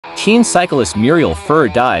Teen cyclist Muriel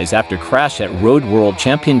dies after crash at Road World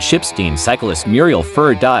Championships. Teen cyclist Muriel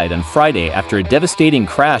died on Friday after a devastating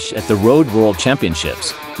crash at the Road World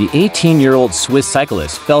Championships. The 18-year-old Swiss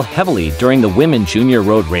cyclist fell heavily during the women junior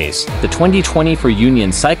road race, the 2024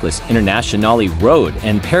 Union Cyclist Internationale Road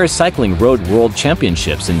and Paris Cycling Road World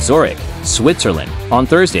Championships in Zurich, Switzerland. On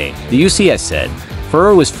Thursday, the UCI said,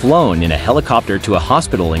 Furrer was flown in a helicopter to a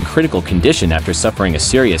hospital in critical condition after suffering a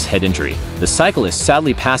serious head injury. The cyclist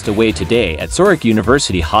sadly passed away today at Zurich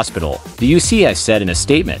University Hospital, the UCI said in a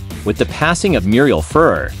statement. With the passing of Muriel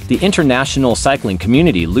Furrer, the international cycling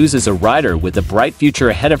community loses a rider with a bright future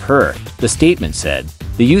ahead of her, the statement said.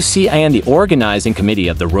 The UCI and the organizing committee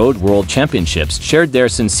of the Road World Championships shared their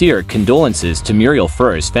sincere condolences to Muriel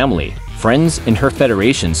Furrer's family, friends, and her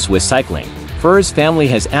federation Swiss Cycling. Furrer's family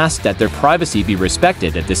has asked that their privacy be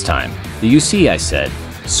respected at this time, the UCI said.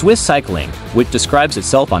 Swiss Cycling, which describes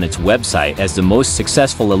itself on its website as the most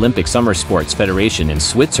successful Olympic summer sports federation in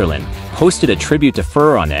Switzerland, posted a tribute to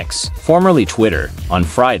Furrer on X, formerly Twitter, on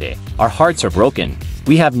Friday. Our hearts are broken.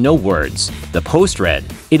 We have no words. The post read,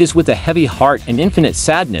 "It is with a heavy heart and infinite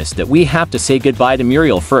sadness that we have to say goodbye to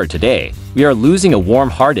Muriel Furrer today. We are losing a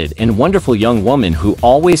warm-hearted and wonderful young woman who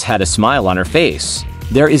always had a smile on her face.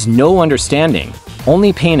 There is no understanding,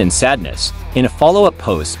 only pain and sadness." In a follow-up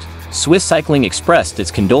post, Swiss Cycling expressed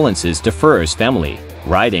its condolences to Furrer's family,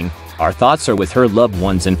 writing, "Our thoughts are with her loved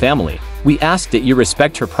ones and family. We ask that you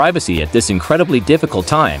respect her privacy at this incredibly difficult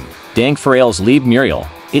time. Dank für alles Liebe Muriel,"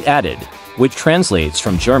 it added, which translates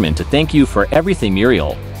from German to "Thank you for everything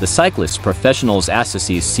Muriel." The Cyclist Professionals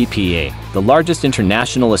Association (CPA), the largest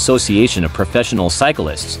international association of professional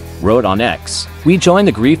cyclists, wrote on X, "We join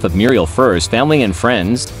the grief of Muriel Furrer's family and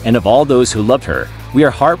friends, and of all those who loved her. We are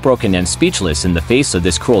heartbroken and speechless in the face of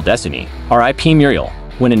this cruel destiny. R.I.P. Muriel."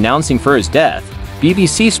 When announcing Furrer's death,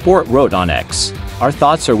 BBC Sport wrote on X, "Our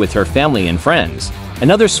thoughts are with her family and friends."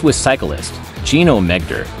 Another Swiss cyclist, Gino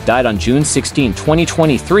Megder, died on June 16,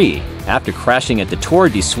 2023, after crashing at the Tour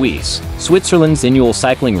de Suisse, Switzerland's annual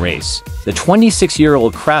cycling race. The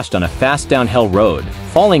 26-year-old crashed on a fast downhill road,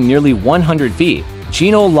 falling nearly 100 feet.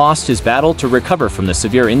 Gino lost his battle to recover from the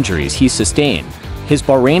severe injuries he sustained. His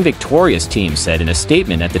Bahrain Victorious team said in a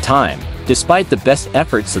statement at the time, "Despite the best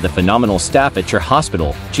efforts of the phenomenal staff at your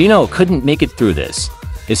hospital, Gino couldn't make it through this.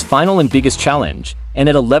 His final and biggest challenge, and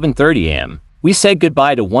at 11:30 a.m., we said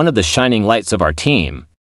goodbye to one of the shining lights of our team."